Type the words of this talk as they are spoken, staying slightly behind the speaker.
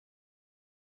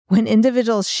When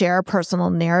individuals share personal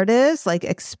narratives like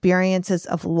experiences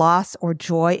of loss or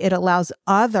joy, it allows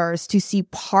others to see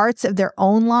parts of their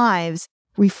own lives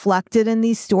reflected in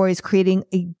these stories, creating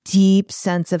a deep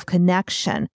sense of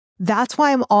connection. That's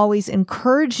why I'm always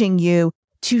encouraging you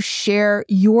to share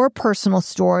your personal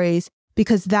stories,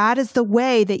 because that is the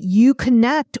way that you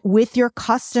connect with your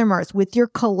customers, with your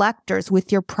collectors,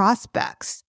 with your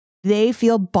prospects. They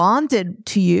feel bonded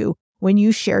to you when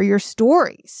you share your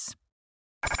stories.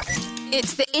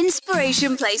 It's the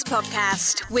Inspiration Place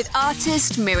podcast with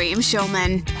artist Miriam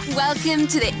Schulman. Welcome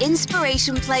to the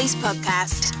Inspiration Place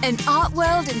podcast, an art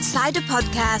world insider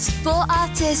podcast for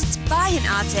artists by an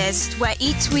artist, where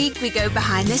each week we go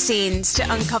behind the scenes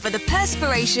to uncover the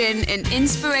perspiration and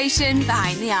inspiration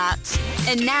behind the art.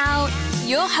 And now,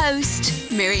 your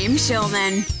host, Miriam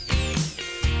Schulman.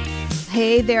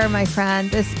 Hey there, my friend.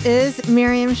 This is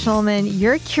Miriam Schulman,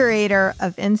 your curator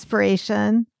of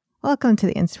inspiration. Welcome to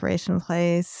the Inspiration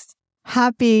Place.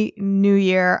 Happy New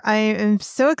Year. I am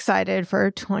so excited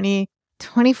for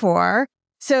 2024.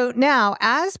 So now,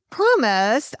 as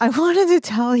promised, I wanted to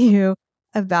tell you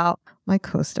about my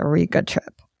Costa Rica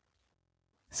trip.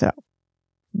 So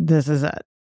this is it.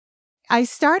 I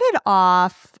started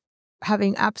off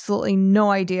having absolutely no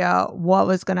idea what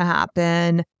was going to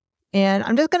happen. And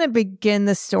I'm just going to begin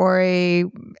the story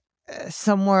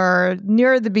somewhere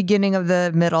near the beginning of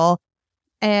the middle.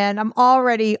 And I'm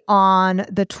already on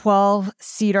the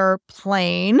 12-seater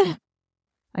plane.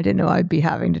 I didn't know I'd be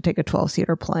having to take a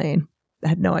 12-seater plane. I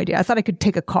had no idea. I thought I could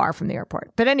take a car from the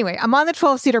airport. But anyway, I'm on the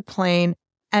 12-seater plane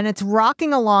and it's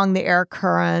rocking along the air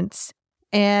currents.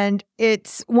 And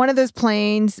it's one of those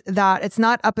planes that it's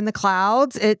not up in the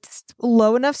clouds. It's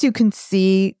low enough so you can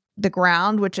see the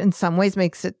ground, which in some ways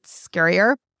makes it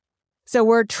scarier. So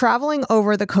we're traveling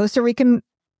over the Costa Rican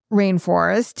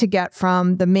rainforest to get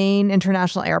from the main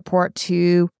international airport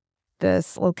to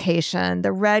this location.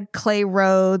 The red clay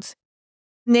roads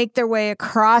snake their way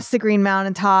across the green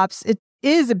mountaintops. It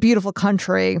is a beautiful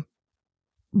country,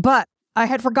 but I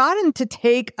had forgotten to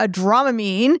take a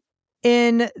Dramamine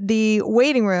in the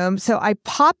waiting room. So I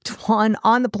popped one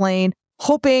on the plane,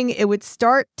 hoping it would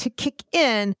start to kick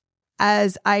in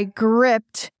as I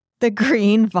gripped the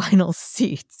green vinyl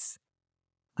seats.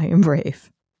 I am brave.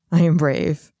 I am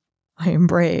brave. I am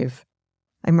brave,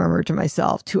 I murmured to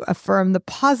myself to affirm the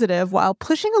positive while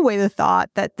pushing away the thought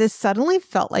that this suddenly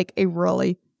felt like a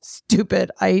really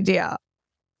stupid idea.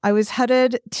 I was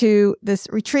headed to this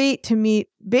retreat to meet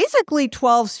basically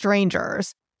 12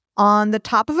 strangers on the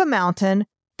top of a mountain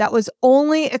that was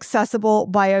only accessible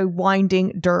by a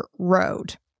winding dirt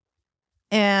road.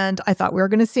 And I thought we were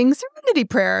going to sing serenity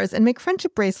prayers and make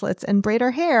friendship bracelets and braid our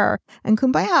hair and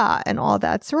kumbaya and all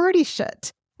that sorority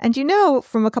shit. And you know,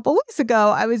 from a couple weeks ago,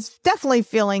 I was definitely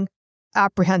feeling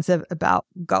apprehensive about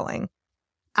going.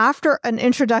 After an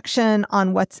introduction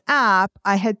on WhatsApp,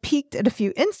 I had peeked at a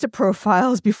few Insta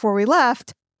profiles before we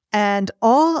left, and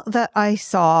all that I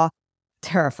saw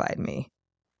terrified me.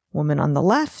 Woman on the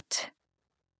left,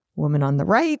 woman on the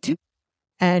right,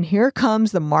 and here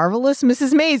comes the marvelous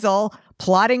Mrs. Maisel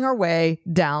plodding her way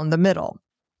down the middle.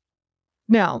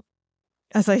 Now,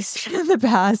 as I said in the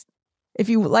past, if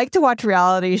you like to watch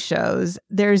reality shows,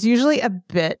 there's usually a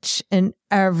bitch in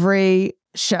every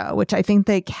show, which I think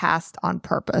they cast on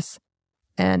purpose.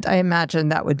 And I imagine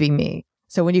that would be me.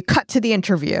 So when you cut to the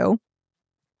interview,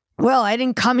 well, I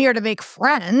didn't come here to make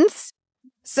friends.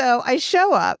 So I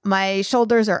show up. My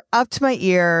shoulders are up to my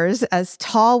ears as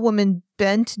tall woman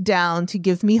bent down to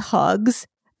give me hugs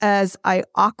as I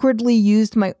awkwardly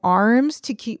used my arms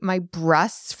to keep my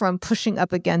breasts from pushing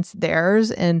up against theirs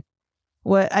and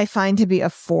what I find to be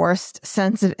a forced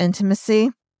sense of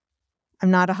intimacy. I'm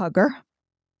not a hugger,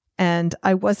 and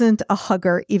I wasn't a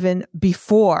hugger even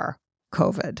before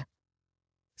COVID.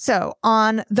 So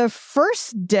on the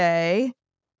first day,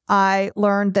 I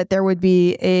learned that there would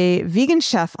be a vegan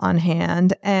chef on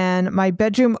hand, and my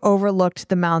bedroom overlooked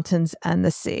the mountains and the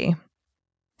sea.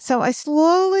 So I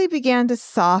slowly began to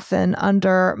soften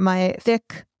under my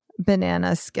thick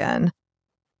banana skin.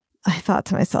 I thought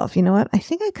to myself, you know what? I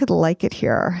think I could like it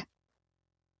here.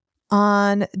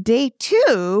 On day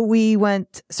 2, we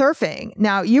went surfing.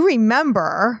 Now, you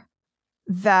remember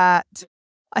that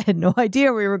I had no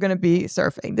idea we were going to be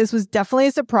surfing. This was definitely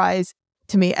a surprise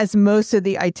to me, as most of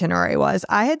the itinerary was.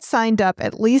 I had signed up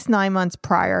at least 9 months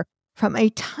prior from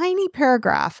a tiny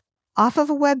paragraph off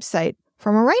of a website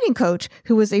from a writing coach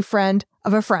who was a friend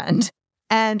of a friend.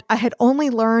 And I had only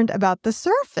learned about the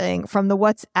surfing from the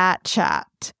WhatsApp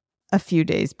chat a few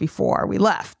days before we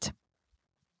left.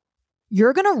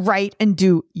 You're going to write and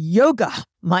do yoga,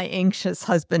 my anxious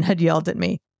husband had yelled at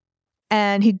me.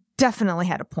 And he definitely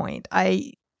had a point.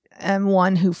 I am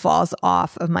one who falls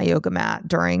off of my yoga mat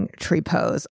during tree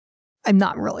pose. I'm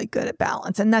not really good at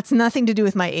balance. And that's nothing to do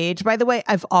with my age. By the way,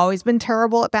 I've always been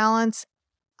terrible at balance.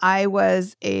 I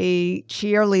was a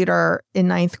cheerleader in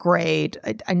ninth grade.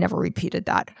 I never repeated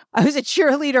that. I was a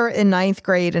cheerleader in ninth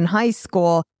grade in high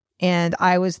school, and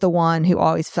I was the one who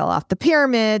always fell off the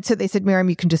pyramid. So they said, Miriam,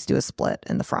 you can just do a split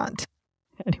in the front.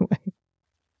 Anyway.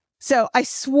 So I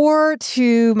swore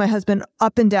to my husband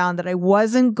up and down that I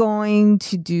wasn't going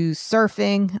to do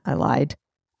surfing. I lied.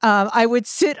 I would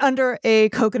sit under a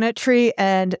coconut tree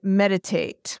and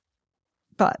meditate.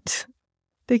 But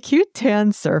the cute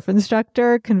tan surf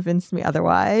instructor convinced me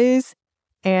otherwise.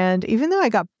 And even though I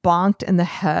got bonked in the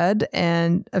head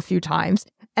and a few times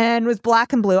and was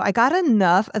black and blue, I got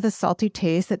enough of the salty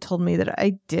taste that told me that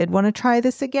I did want to try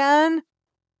this again.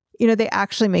 You know, they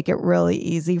actually make it really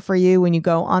easy for you when you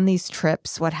go on these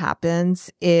trips. What happens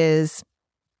is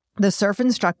the surf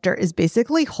instructor is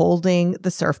basically holding the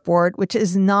surfboard, which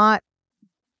is not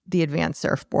the advanced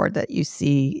surfboard that you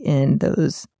see in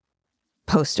those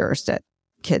posters that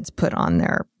kids put on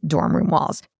their dorm room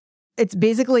walls. It's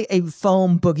basically a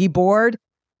foam boogie board,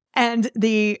 and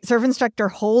the surf instructor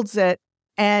holds it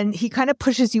and he kind of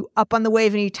pushes you up on the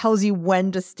wave and he tells you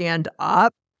when to stand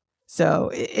up. So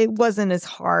it wasn't as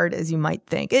hard as you might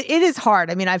think. It is hard.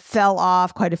 I mean, I fell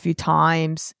off quite a few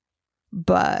times.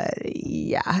 But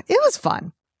yeah, it was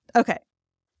fun. Okay.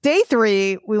 Day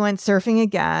 3, we went surfing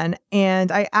again.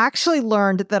 And I actually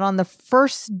learned that on the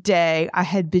first day, I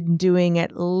had been doing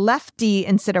it lefty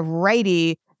instead of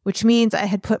righty, which means I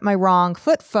had put my wrong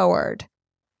foot forward.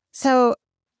 So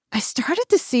I started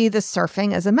to see the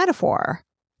surfing as a metaphor.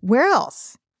 Where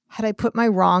else had I put my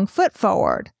wrong foot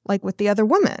forward, like with the other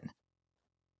women?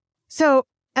 So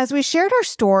as we shared our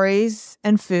stories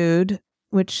and food,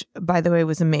 which, by the way,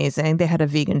 was amazing. They had a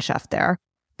vegan chef there.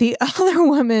 The other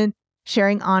woman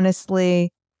sharing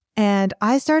honestly, and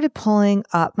I started pulling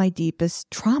up my deepest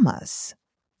traumas.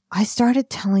 I started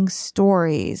telling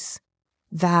stories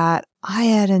that I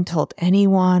hadn't told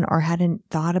anyone or hadn't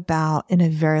thought about in a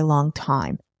very long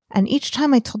time. And each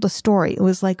time I told a story, it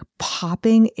was like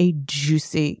popping a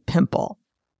juicy pimple,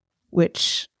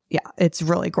 which, yeah, it's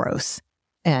really gross.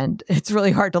 And it's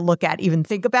really hard to look at, even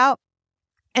think about.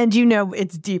 And you know,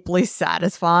 it's deeply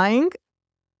satisfying.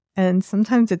 And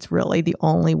sometimes it's really the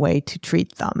only way to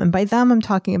treat them. And by them, I'm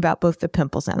talking about both the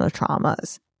pimples and the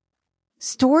traumas.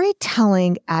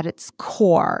 Storytelling at its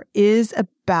core is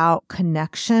about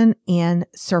connection and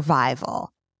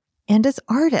survival. And as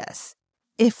artists,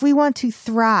 if we want to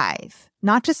thrive,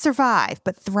 not just survive,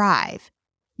 but thrive,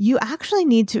 you actually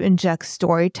need to inject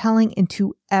storytelling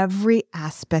into every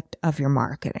aspect of your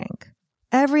marketing.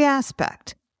 Every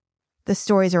aspect. The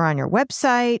stories are on your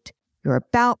website, your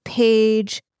about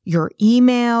page, your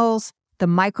emails, the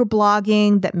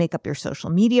microblogging that make up your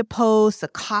social media posts, the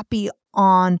copy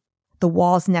on the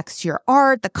walls next to your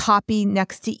art, the copy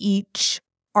next to each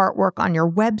artwork on your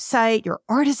website, your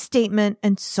artist statement,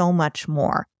 and so much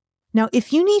more. Now,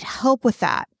 if you need help with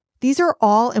that, these are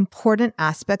all important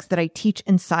aspects that I teach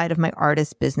inside of my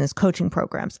artist business coaching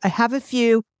programs. I have a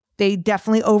few. They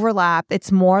definitely overlap.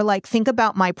 It's more like, think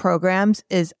about my programs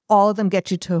is all of them get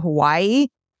you to Hawaii.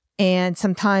 And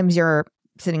sometimes you're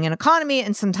sitting in economy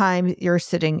and sometimes you're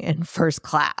sitting in first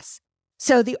class.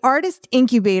 So the Artist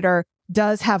Incubator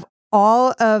does have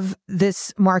all of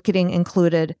this marketing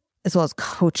included, as well as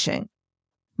coaching.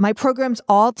 My programs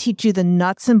all teach you the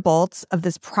nuts and bolts of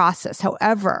this process.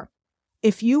 However,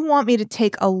 if you want me to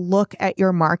take a look at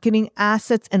your marketing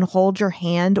assets and hold your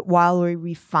hand while we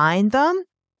refine them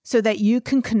so that you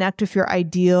can connect with your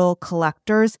ideal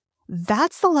collectors,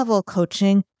 that's the level of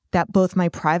coaching that both my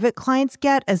private clients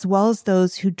get as well as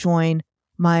those who join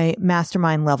my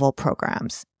mastermind level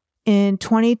programs. In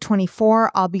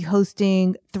 2024, I'll be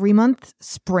hosting 3-month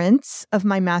sprints of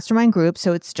my mastermind group.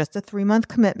 So it's just a 3-month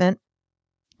commitment.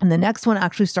 And the next one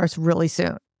actually starts really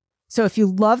soon. So if you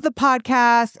love the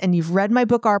podcast and you've read my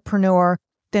book, Artpreneur,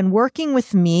 then working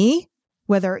with me,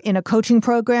 whether in a coaching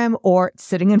program or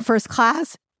sitting in first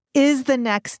class, is the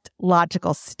next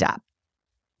logical step.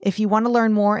 If you want to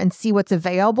learn more and see what's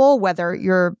available, whether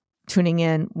you're tuning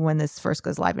in when this first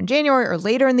goes live in January or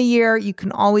later in the year, you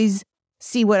can always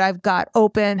see what I've got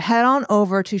open. Head on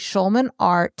over to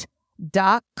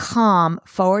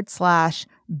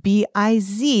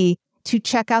schulmanart.com/BIZ to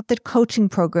check out the coaching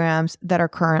programs that are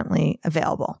currently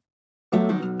available.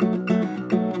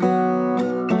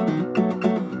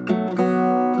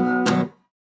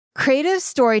 Creative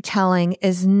storytelling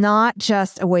is not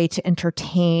just a way to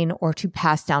entertain or to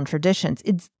pass down traditions.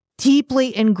 It's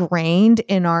deeply ingrained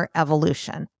in our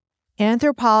evolution.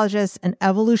 Anthropologists and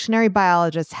evolutionary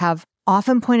biologists have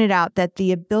often pointed out that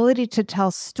the ability to tell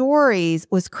stories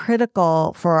was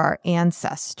critical for our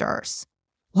ancestors.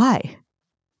 Why?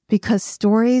 Because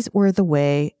stories were the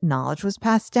way knowledge was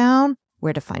passed down,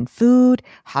 where to find food,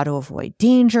 how to avoid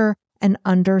danger, and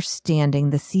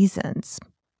understanding the seasons.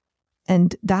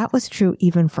 And that was true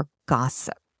even for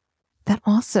gossip. That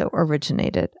also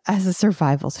originated as a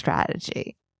survival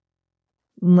strategy.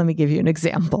 Let me give you an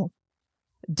example.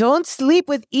 Don't sleep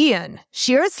with Ian.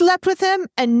 Shira slept with him,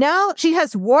 and now she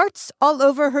has warts all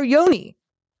over her yoni.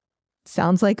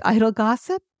 Sounds like idle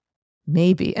gossip?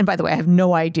 Maybe. And by the way, I have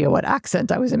no idea what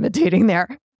accent I was imitating there.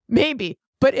 Maybe.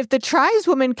 But if the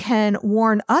tribeswoman can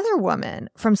warn other women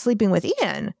from sleeping with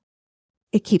Ian,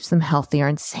 it keeps them healthier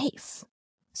and safe.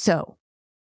 So,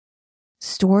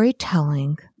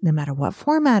 storytelling, no matter what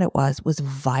format it was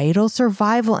vital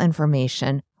survival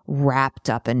information wrapped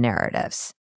up in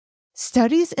narratives.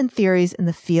 Studies and theories in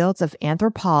the fields of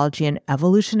anthropology and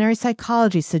evolutionary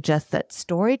psychology suggest that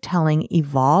storytelling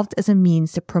evolved as a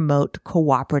means to promote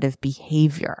cooperative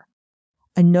behavior.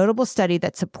 A notable study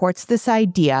that supports this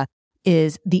idea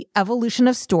is The Evolution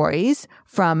of Stories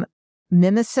from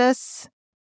mimesis.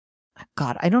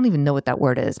 God, I don't even know what that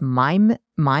word is.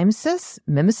 Mimesis?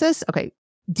 Okay.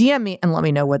 DM me and let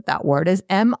me know what that word is.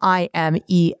 Mimesis.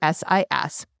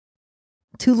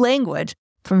 To language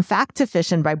from Fact to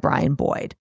Fiction by Brian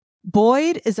Boyd.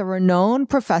 Boyd is a renowned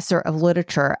professor of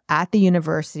literature at the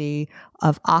University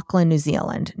of Auckland, New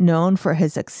Zealand, known for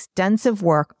his extensive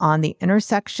work on the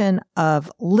intersection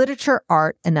of literature,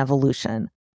 art, and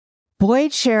evolution.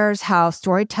 Boyd shares how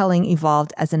storytelling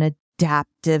evolved as an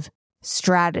adaptive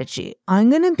strategy.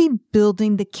 I'm going to be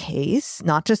building the case,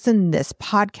 not just in this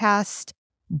podcast,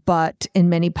 but in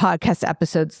many podcast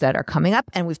episodes that are coming up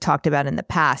and we've talked about in the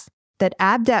past, that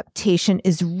adaptation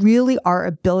is really our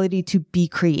ability to be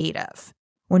creative.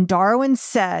 When Darwin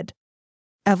said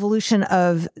evolution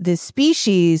of the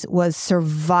species was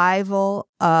survival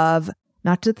of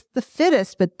not just the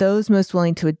fittest, but those most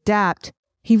willing to adapt,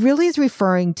 he really is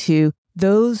referring to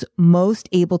those most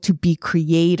able to be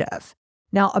creative.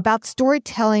 Now, about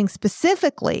storytelling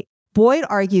specifically, Boyd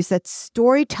argues that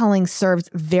storytelling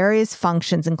serves various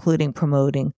functions, including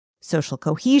promoting social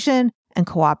cohesion and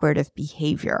cooperative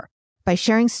behavior. By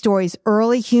sharing stories,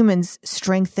 early humans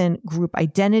strengthen group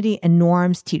identity and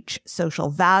norms, teach social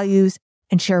values,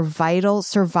 and share vital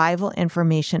survival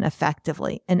information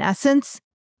effectively. In essence,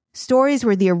 stories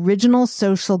were the original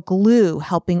social glue,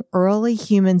 helping early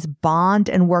humans bond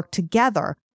and work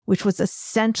together, which was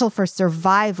essential for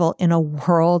survival in a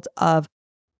world of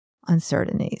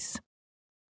uncertainties.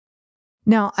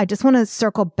 Now, I just want to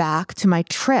circle back to my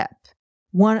trip.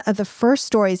 One of the first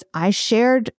stories I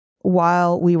shared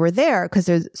while we were there,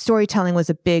 because storytelling was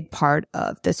a big part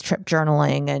of this trip,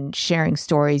 journaling and sharing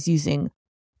stories using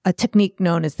a technique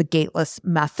known as the gateless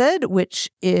method, which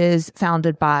is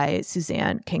founded by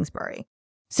Suzanne Kingsbury.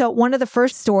 So one of the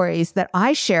first stories that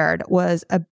I shared was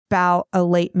about a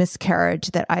late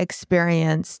miscarriage that I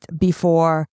experienced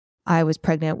before I was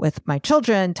pregnant with my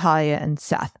children, Talia and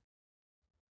Seth.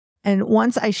 And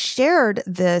once I shared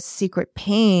this secret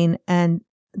pain and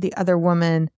the other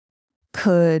woman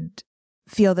could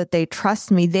feel that they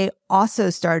trust me, they also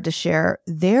started to share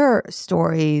their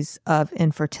stories of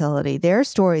infertility, their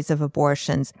stories of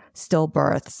abortions,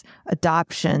 stillbirths,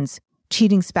 adoptions,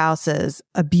 cheating spouses,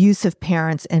 abusive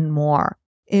parents, and more.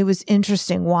 It was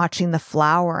interesting watching the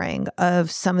flowering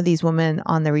of some of these women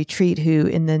on the retreat who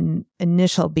in the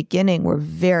initial beginning were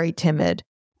very timid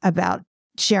about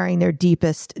sharing their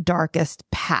deepest, darkest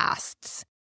pasts.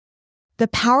 The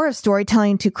power of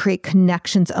storytelling to create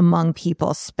connections among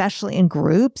people, especially in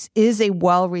groups, is a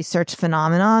well-researched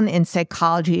phenomenon in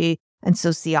psychology and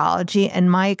sociology.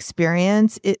 And my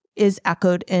experience, it is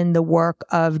echoed in the work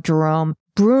of Jerome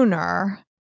Bruner,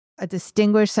 a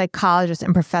distinguished psychologist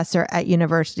and professor at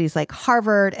universities like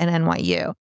Harvard and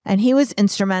NYU. And he was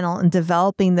instrumental in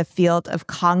developing the field of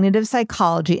cognitive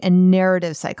psychology and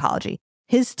narrative psychology.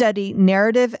 His study,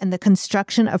 Narrative and the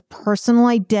Construction of Personal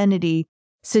Identity,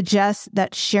 suggests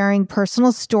that sharing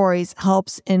personal stories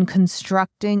helps in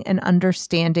constructing and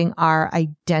understanding our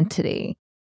identity.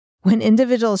 When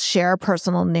individuals share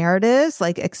personal narratives,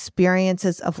 like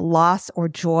experiences of loss or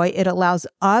joy, it allows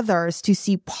others to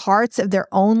see parts of their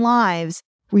own lives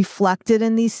reflected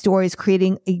in these stories,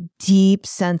 creating a deep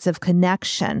sense of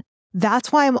connection.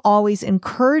 That's why I'm always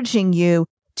encouraging you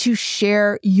to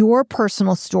share your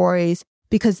personal stories,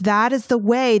 because that is the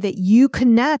way that you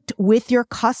connect with your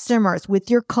customers, with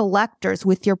your collectors,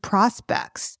 with your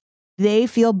prospects. They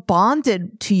feel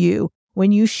bonded to you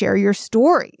when you share your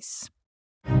stories.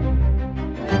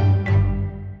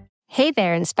 Hey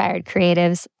there, inspired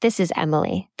creatives. This is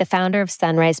Emily, the founder of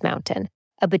Sunrise Mountain,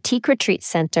 a boutique retreat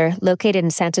center located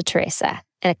in Santa Teresa,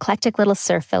 an eclectic little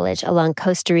surf village along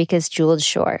Costa Rica's jeweled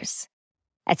shores.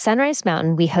 At Sunrise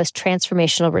Mountain, we host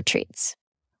transformational retreats.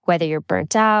 Whether you're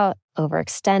burnt out,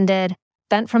 overextended,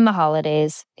 bent from the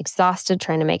holidays, exhausted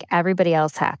trying to make everybody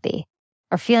else happy,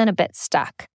 or feeling a bit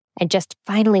stuck and just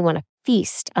finally want to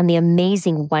feast on the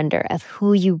amazing wonder of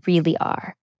who you really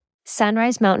are,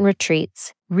 Sunrise Mountain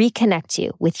Retreats reconnect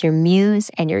you with your muse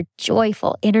and your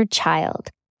joyful inner child,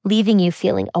 leaving you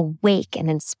feeling awake and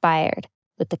inspired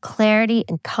with the clarity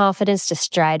and confidence to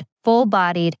stride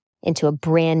full-bodied into a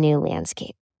brand new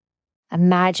landscape.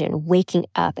 Imagine waking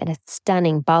up in a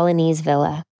stunning Balinese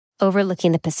villa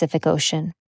overlooking the Pacific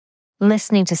Ocean,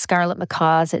 listening to scarlet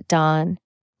macaws at dawn,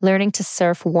 learning to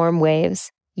surf warm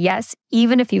waves. Yes,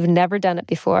 even if you've never done it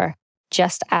before,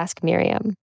 just ask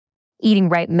Miriam. Eating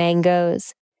ripe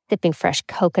mangoes, dipping fresh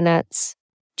coconuts,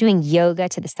 doing yoga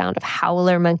to the sound of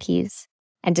howler monkeys,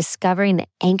 and discovering the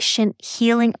ancient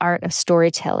healing art of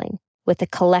storytelling with a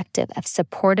collective of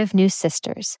supportive new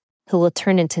sisters who will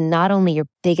turn into not only your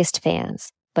biggest fans,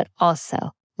 but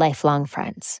also lifelong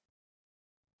friends.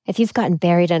 If you've gotten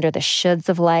buried under the shoulds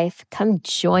of life, come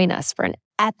join us for an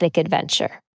epic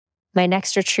adventure. My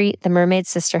next retreat, the Mermaid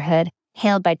Sisterhood,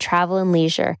 hailed by Travel and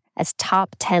Leisure as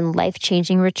top 10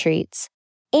 life-changing retreats,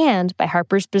 and by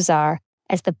Harper's Bazaar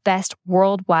as the best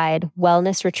worldwide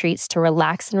wellness retreats to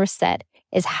relax and reset,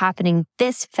 is happening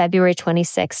this February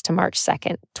 26th to March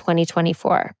 2nd,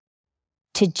 2024.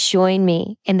 To join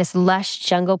me in this lush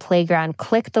jungle playground,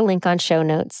 click the link on show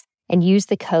notes and use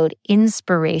the code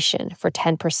INSPIRATION for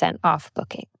 10% off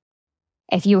booking.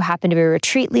 If you happen to be a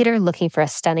retreat leader looking for a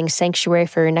stunning sanctuary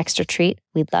for your next retreat,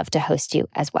 we'd love to host you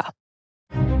as well.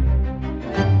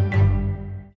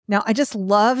 Now, I just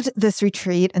loved this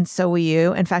retreat, and so will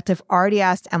you. In fact, I've already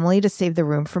asked Emily to save the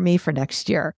room for me for next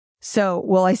year. So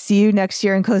will I see you next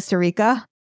year in Costa Rica?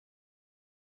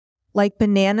 Like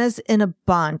bananas in a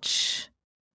bunch,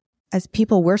 as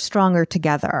people, we're stronger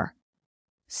together.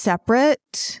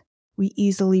 Separate, we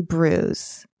easily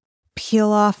bruise.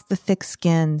 Peel off the thick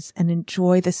skins and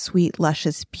enjoy the sweet,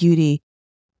 luscious beauty.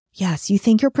 Yes, you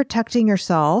think you're protecting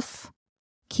yourself,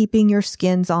 keeping your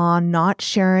skins on, not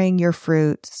sharing your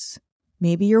fruits.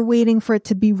 Maybe you're waiting for it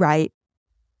to be right,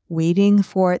 waiting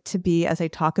for it to be, as I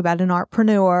talk about in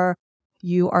Artpreneur,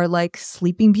 you are like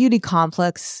Sleeping Beauty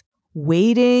complex,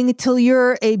 waiting till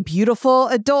you're a beautiful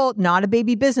adult, not a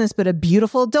baby business, but a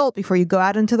beautiful adult before you go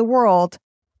out into the world.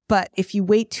 But if you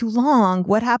wait too long,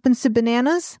 what happens to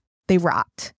bananas? They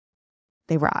rot.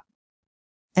 They rot.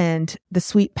 And the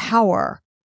sweet power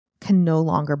can no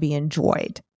longer be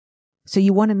enjoyed. So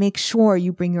you want to make sure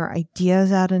you bring your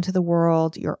ideas out into the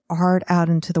world, your art out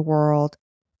into the world,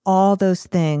 all those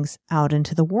things out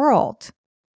into the world.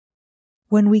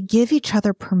 When we give each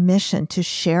other permission to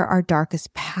share our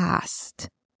darkest past,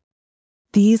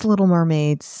 these little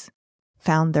mermaids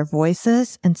found their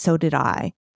voices, and so did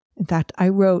I. In fact, I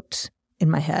wrote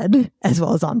in my head, as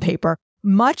well as on paper,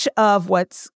 much of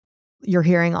what you're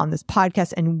hearing on this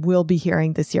podcast and will be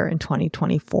hearing this year in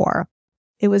 2024.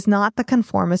 It was not the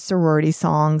conformist sorority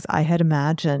songs I had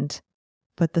imagined,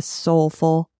 but the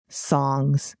soulful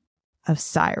songs of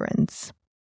sirens.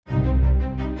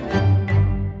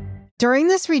 During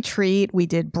this retreat, we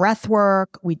did breath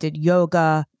work, we did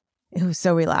yoga. It was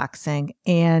so relaxing.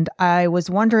 And I was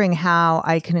wondering how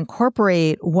I can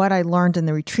incorporate what I learned in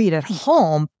the retreat at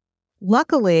home.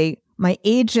 Luckily, my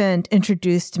agent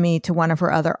introduced me to one of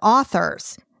her other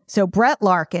authors. So Brett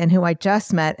Larkin, who I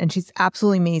just met, and she's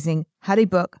absolutely amazing, had a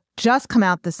book just come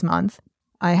out this month.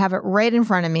 I have it right in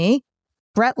front of me.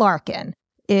 Brett Larkin.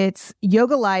 It's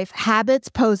Yoga Life, Habits,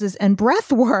 Poses, and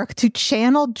Breath Work to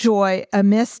Channel Joy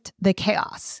Amidst the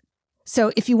Chaos.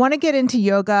 So if you want to get into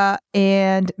yoga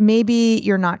and maybe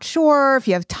you're not sure, if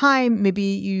you have time, maybe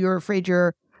you're afraid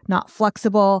you're not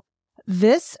flexible,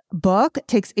 this book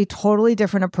takes a totally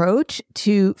different approach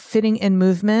to fitting in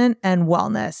movement and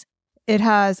wellness. It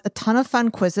has a ton of fun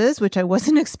quizzes, which I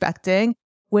wasn't expecting,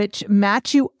 which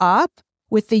match you up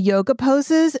with the yoga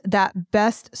poses that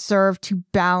best serve to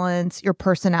balance your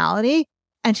personality.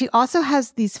 And she also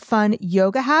has these fun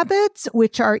yoga habits,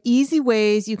 which are easy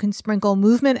ways you can sprinkle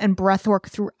movement and breath work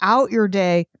throughout your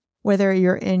day, whether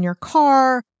you're in your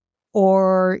car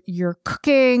or you're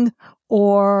cooking,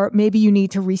 or maybe you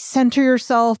need to recenter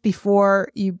yourself before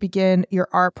you begin your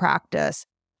art practice.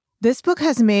 This book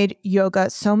has made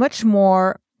yoga so much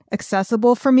more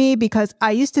accessible for me because I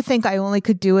used to think I only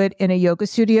could do it in a yoga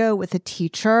studio with a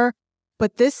teacher.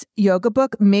 But this yoga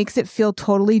book makes it feel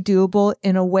totally doable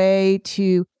in a way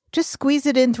to just squeeze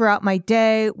it in throughout my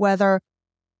day, whether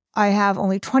I have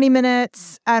only 20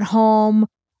 minutes at home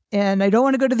and I don't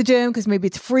want to go to the gym because maybe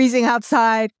it's freezing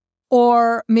outside,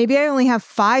 or maybe I only have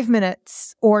 5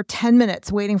 minutes or 10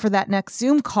 minutes waiting for that next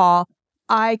Zoom call,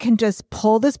 I can just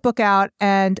pull this book out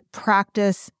and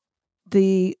practice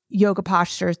the yoga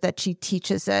postures that she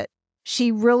teaches it.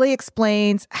 She really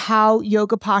explains how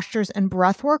yoga postures and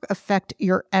breath work affect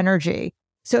your energy.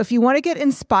 So if you want to get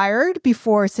inspired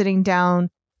before sitting down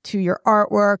to your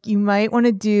artwork, you might want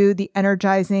to do the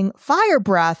energizing fire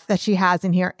breath that she has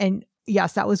in here. And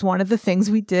yes, that was one of the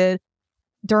things we did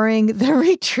during the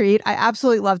retreat. I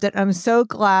absolutely loved it. I'm so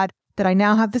glad that I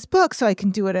now have this book so I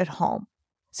can do it at home.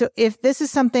 So if this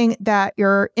is something that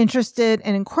you're interested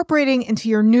in incorporating into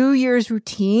your New Year's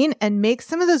routine and make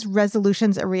some of those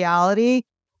resolutions a reality,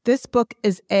 this book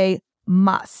is a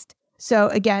must. So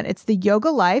again, it's The Yoga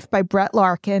Life by Brett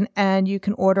Larkin, and you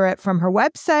can order it from her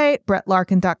website,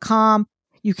 brettlarkin.com.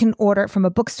 You can order it from a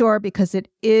bookstore because it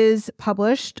is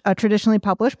published, traditionally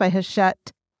published by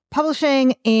Hachette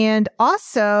Publishing. And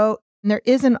also there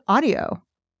is an audio.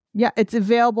 Yeah, it's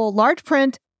available large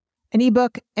print, an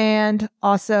ebook, and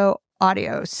also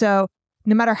audio. So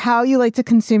no matter how you like to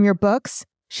consume your books,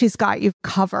 she's got you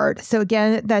covered. So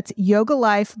again, that's Yoga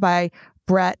Life by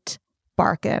Brett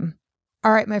Larkin.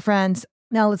 All right, my friends,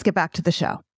 now let's get back to the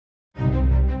show.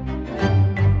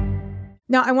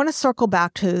 Now, I want to circle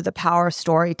back to the power of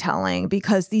storytelling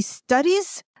because these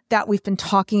studies that we've been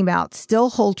talking about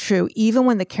still hold true even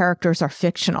when the characters are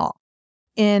fictional.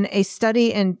 In a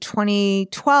study in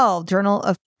 2012, Journal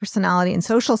of Personality and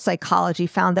Social Psychology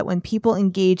found that when people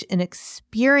engage in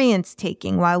experience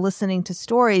taking while listening to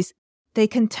stories, they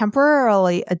can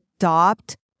temporarily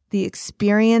adopt the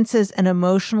experiences and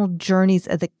emotional journeys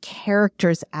of the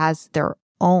characters as their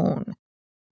own.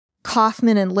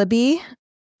 Kaufman and Libby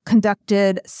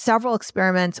conducted several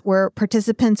experiments where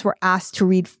participants were asked to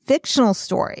read fictional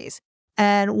stories.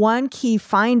 And one key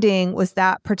finding was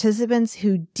that participants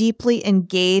who deeply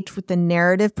engaged with the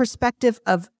narrative perspective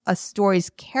of a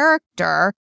story's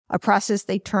character, a process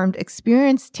they termed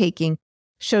experience taking,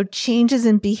 showed changes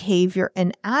in behavior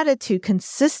and attitude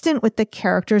consistent with the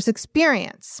character's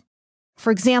experience.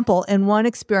 For example, in one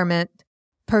experiment,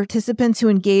 participants who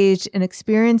engaged in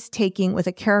experience taking with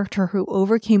a character who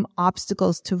overcame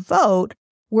obstacles to vote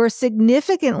were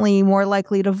significantly more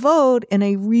likely to vote in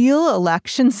a real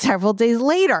election several days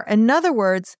later. In other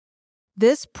words,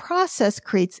 this process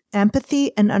creates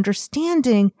empathy and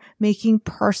understanding, making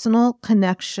personal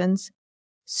connections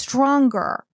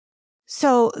stronger.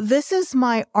 So this is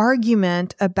my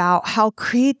argument about how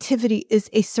creativity is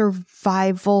a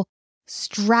survival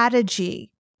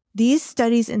strategy. These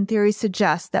studies and theories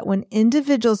suggest that when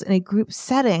individuals in a group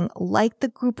setting, like the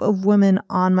group of women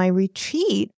on my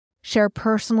retreat, share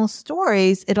personal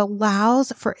stories, it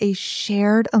allows for a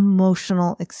shared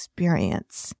emotional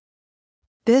experience.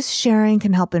 This sharing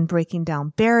can help in breaking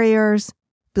down barriers,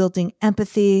 building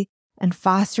empathy, and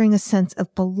fostering a sense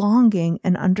of belonging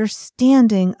and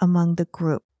understanding among the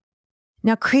group.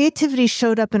 Now, creativity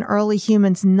showed up in early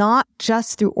humans not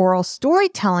just through oral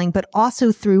storytelling, but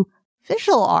also through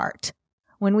visual art.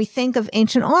 When we think of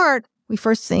ancient art, we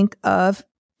first think of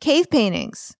cave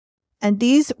paintings. And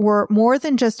these were more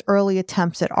than just early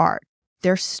attempts at art.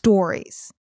 They're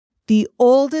stories. The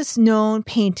oldest known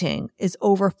painting is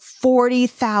over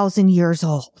 40,000 years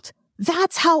old.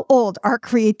 That's how old our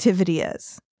creativity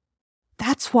is.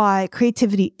 That's why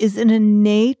creativity is an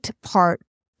innate part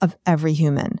of every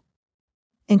human.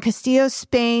 In Castillo,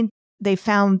 Spain, they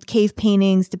found cave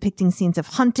paintings depicting scenes of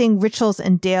hunting, rituals,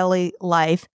 and daily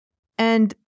life.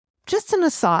 And just an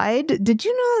aside, did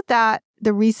you know that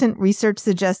the recent research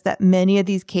suggests that many of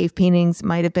these cave paintings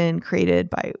might have been created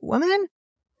by women?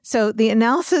 So the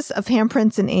analysis of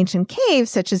handprints in ancient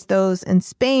caves, such as those in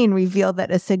Spain, revealed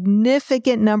that a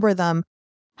significant number of them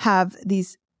have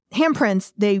these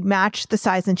handprints. They match the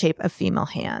size and shape of female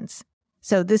hands.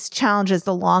 So this challenges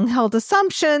the long-held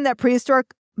assumption that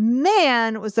prehistoric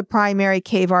man was the primary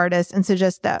cave artist and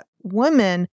suggests that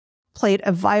women played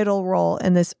a vital role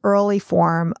in this early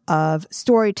form of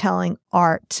storytelling,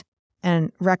 art,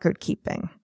 and record keeping.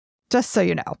 Just so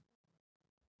you know.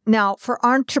 Now, for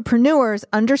entrepreneurs,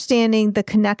 understanding the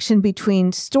connection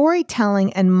between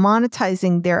storytelling and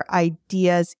monetizing their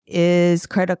ideas is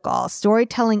critical.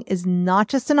 Storytelling is not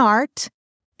just an art,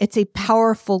 it's a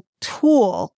powerful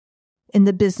tool in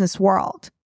the business world.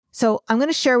 So I'm going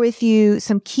to share with you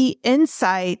some key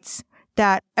insights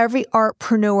that every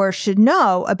artpreneur should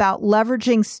know about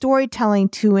leveraging storytelling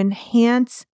to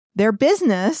enhance their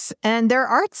business and their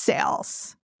art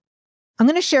sales. I'm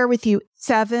going to share with you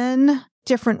 7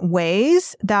 different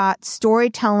ways that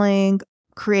storytelling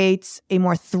creates a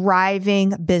more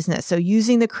thriving business. So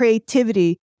using the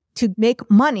creativity to make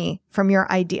money from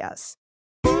your ideas.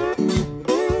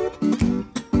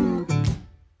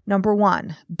 Number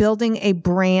 1, building a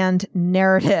brand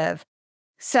narrative.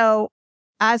 So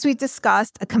as we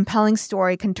discussed, a compelling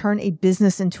story can turn a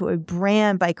business into a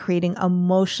brand by creating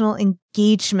emotional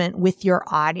engagement with your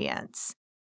audience.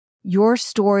 Your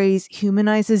stories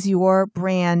humanizes your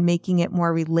brand, making it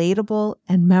more relatable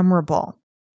and memorable.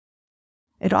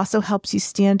 It also helps you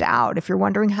stand out. If you're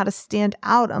wondering how to stand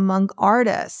out among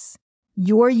artists,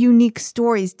 your unique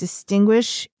stories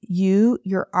distinguish you,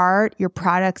 your art, your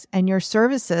products, and your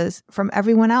services from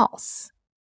everyone else.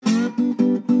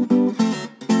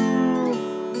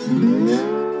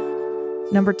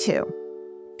 Number 2,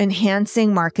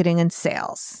 enhancing marketing and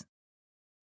sales.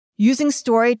 Using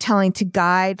storytelling to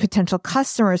guide potential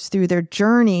customers through their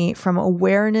journey from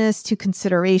awareness to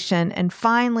consideration and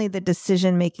finally the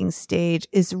decision-making stage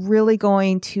is really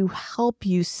going to help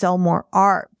you sell more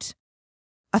art.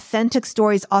 Authentic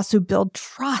stories also build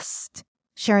trust.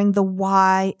 Sharing the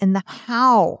why and the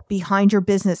how behind your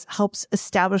business helps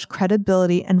establish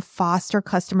credibility and foster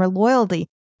customer loyalty.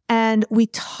 And we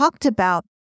talked about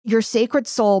your sacred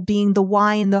soul being the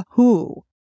why and the who.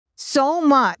 So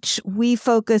much we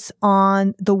focus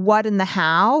on the what and the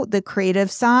how, the creative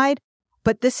side,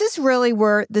 but this is really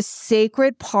where the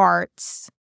sacred parts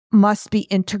must be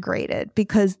integrated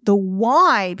because the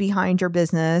why behind your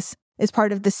business is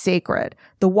part of the sacred.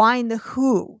 The why and the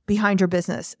who behind your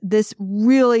business. This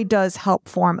really does help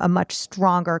form a much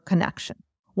stronger connection.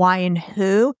 Why and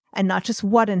who, and not just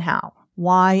what and how.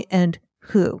 Why and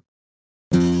who.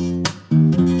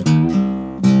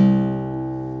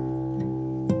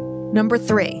 Number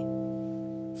 3,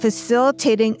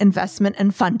 facilitating investment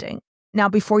and funding. Now,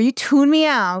 before you tune me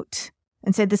out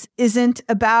and say this isn't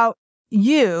about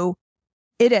you,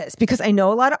 it is, because I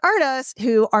know a lot of artists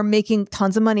who are making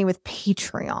tons of money with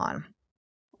Patreon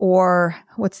or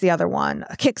what's the other one?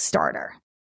 A Kickstarter.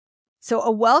 So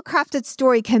a well-crafted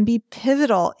story can be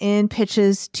pivotal in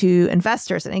pitches to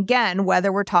investors. And again,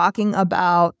 whether we're talking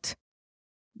about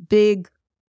big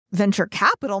venture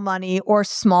capital money or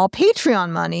small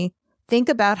Patreon money, think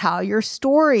about how your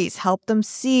stories help them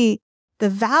see the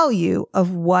value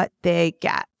of what they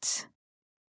get.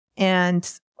 And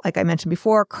like I mentioned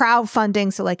before,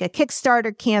 crowdfunding, so like a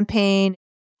Kickstarter campaign.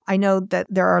 I know that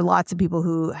there are lots of people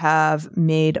who have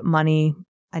made money.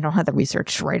 I don't have the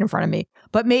research right in front of me,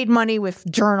 but made money with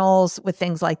journals, with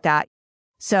things like that.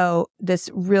 So this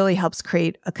really helps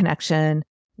create a connection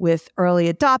with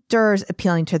early adopters,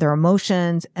 appealing to their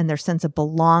emotions and their sense of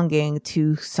belonging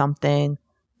to something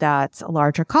that's a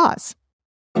larger cause.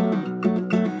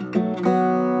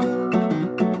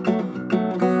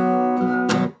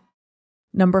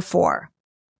 Number 4,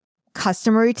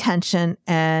 customer retention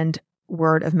and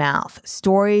word of mouth.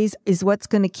 Stories is what's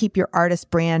going to keep your artist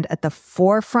brand at the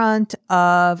forefront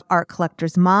of art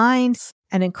collectors' minds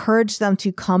and encourage them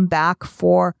to come back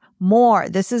for more.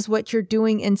 This is what you're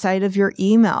doing inside of your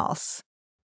emails.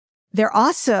 They're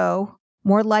also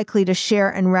more likely to share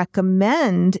and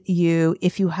recommend you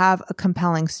if you have a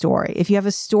compelling story, if you have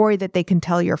a story that they can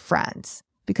tell your friends,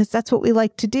 because that's what we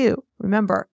like to do.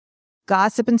 Remember,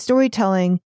 gossip and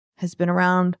storytelling has been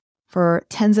around for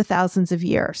tens of thousands of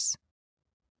years.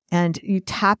 And you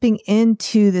tapping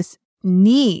into this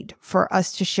need for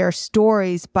us to share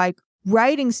stories by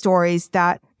writing stories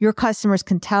that your customers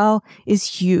can tell is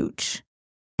huge.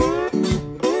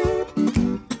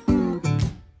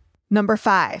 Number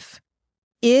 5,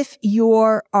 if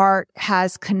your art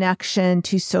has connection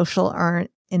to social or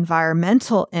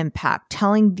environmental impact,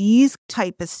 telling these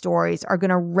type of stories are going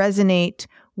to resonate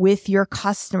with your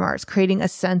customers, creating a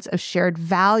sense of shared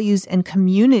values and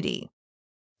community.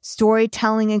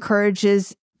 Storytelling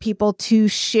encourages people to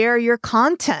share your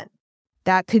content.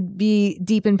 That could be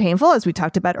deep and painful, as we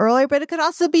talked about earlier, but it could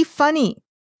also be funny.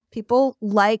 People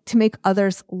like to make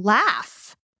others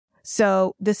laugh.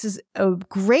 So this is a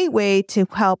great way to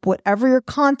help whatever your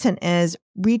content is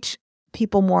reach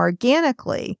people more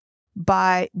organically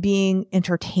by being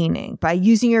entertaining, by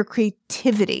using your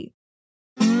creativity.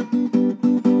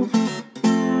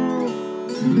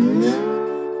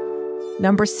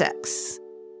 Number 6,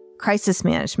 crisis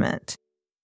management.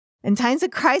 In times of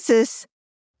crisis,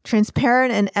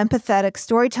 transparent and empathetic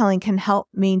storytelling can help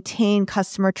maintain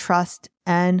customer trust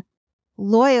and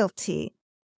loyalty.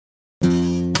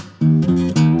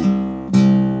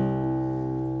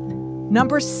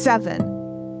 Number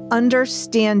 7,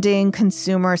 understanding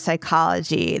consumer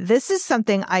psychology. This is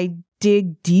something I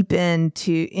dig deep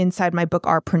into inside my book,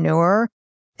 Artpreneur.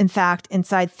 In fact,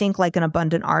 inside Think Like an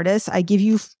Abundant Artist, I give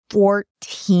you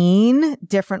 14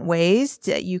 different ways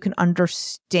that you can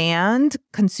understand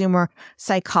consumer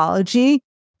psychology.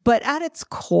 But at its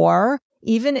core,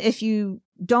 even if you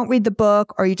don't read the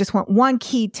book or you just want one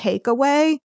key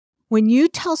takeaway, when you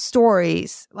tell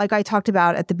stories, like I talked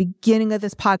about at the beginning of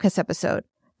this podcast episode,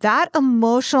 that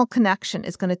emotional connection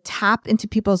is going to tap into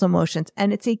people's emotions.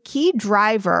 And it's a key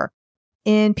driver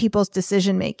in people's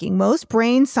decision making. Most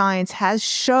brain science has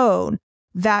shown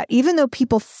that even though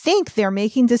people think they're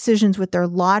making decisions with their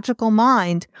logical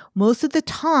mind, most of the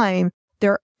time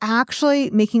they're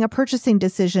actually making a purchasing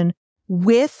decision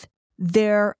with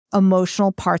their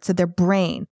emotional parts of their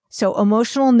brain. So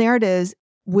emotional narratives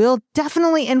will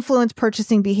definitely influence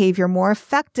purchasing behavior more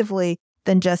effectively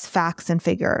than just facts and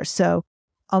figures. So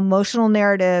emotional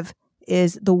narrative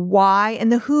is the why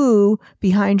and the who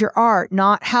behind your art,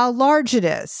 not how large it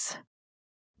is,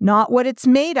 not what it's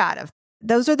made out of.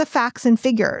 Those are the facts and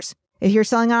figures. If you're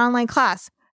selling an online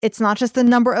class, it's not just the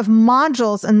number of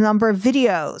modules and the number of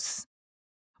videos.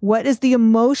 What is the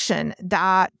emotion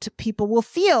that people will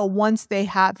feel once they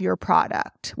have your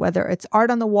product, whether it's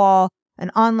art on the wall, an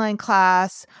online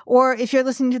class, or if you're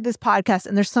listening to this podcast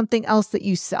and there's something else that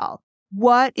you sell?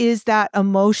 What is that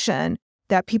emotion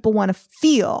that people want to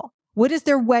feel? What is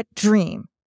their wet dream?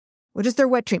 What is their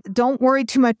wet dream? Don't worry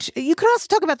too much. You could also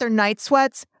talk about their night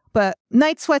sweats, but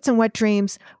night sweats and wet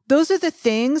dreams, those are the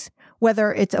things,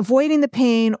 whether it's avoiding the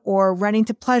pain or running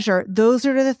to pleasure, those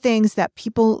are the things that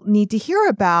people need to hear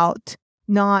about,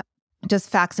 not just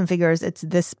facts and figures. It's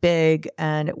this big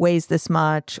and it weighs this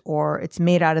much, or it's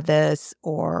made out of this,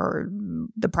 or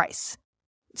the price.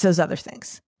 It's those other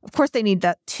things. Of course, they need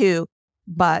that too,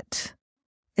 but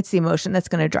it's the emotion that's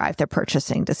going to drive their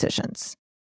purchasing decisions.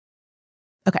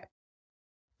 Okay.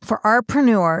 For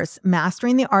Artpreneurs,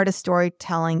 mastering the art of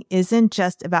storytelling isn't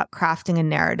just about crafting a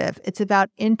narrative. It's about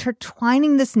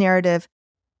intertwining this narrative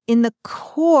in the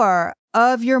core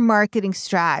of your marketing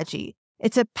strategy.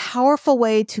 It's a powerful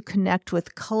way to connect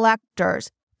with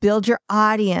collectors, build your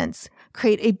audience,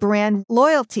 create a brand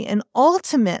loyalty, and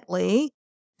ultimately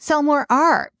sell more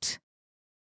art.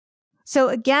 So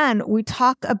again, we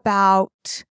talk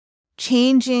about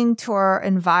changing to our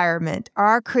environment,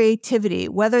 our creativity,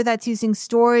 whether that's using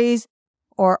stories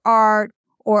or art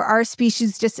or our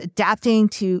species just adapting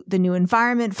to the new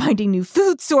environment, finding new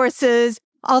food sources,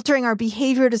 altering our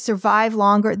behavior to survive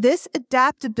longer. This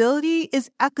adaptability is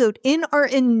echoed in our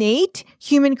innate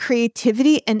human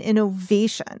creativity and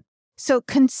innovation. So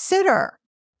consider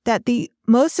that the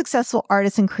most successful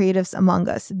artists and creatives among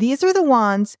us, these are the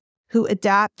ones who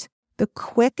adapt the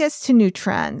quickest to new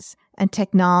trends and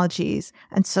technologies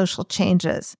and social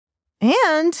changes.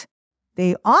 And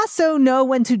they also know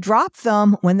when to drop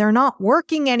them when they're not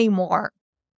working anymore.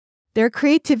 Their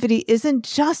creativity isn't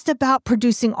just about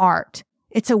producing art.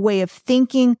 It's a way of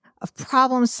thinking, of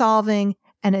problem solving,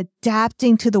 and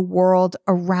adapting to the world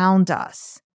around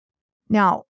us.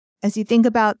 Now, as you think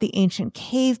about the ancient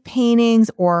cave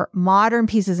paintings or modern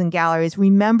pieces in galleries,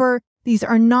 remember these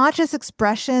are not just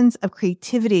expressions of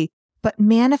creativity, but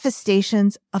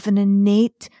manifestations of an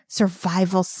innate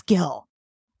survival skill.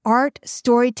 Art,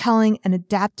 storytelling, and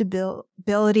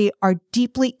adaptability are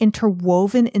deeply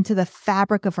interwoven into the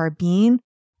fabric of our being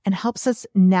and helps us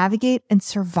navigate and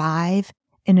survive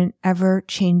in an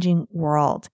ever-changing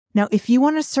world. Now, if you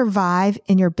want to survive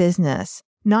in your business,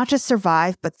 not just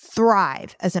survive, but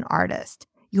thrive as an artist,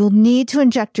 you'll need to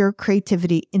inject your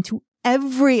creativity into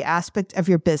every aspect of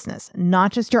your business,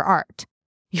 not just your art.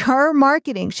 Your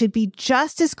marketing should be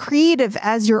just as creative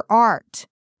as your art.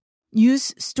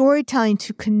 Use storytelling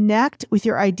to connect with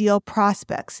your ideal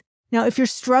prospects. Now, if you're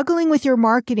struggling with your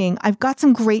marketing, I've got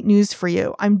some great news for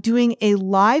you. I'm doing a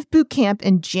live bootcamp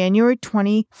in January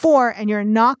 24, and you're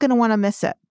not going to want to miss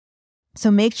it. So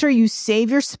make sure you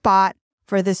save your spot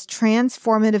for this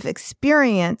transformative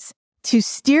experience to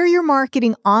steer your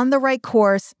marketing on the right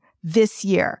course this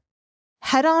year.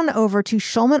 Head on over to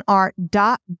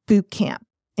schulmanart.bootcamp.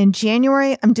 In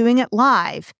January, I'm doing it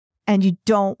live, and you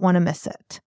don't want to miss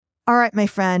it. All right, my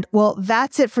friend. Well,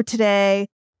 that's it for today.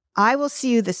 I will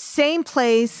see you the same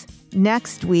place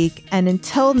next week. And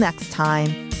until next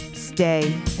time,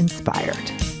 stay inspired.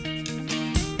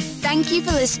 Thank you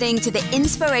for listening to the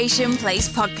Inspiration Place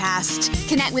podcast.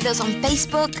 Connect with us on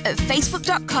Facebook at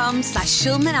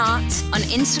facebook.com/schulmanart, on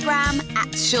Instagram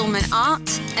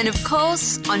 @schulmanart, and of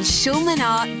course on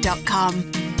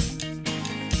schulmanart.com.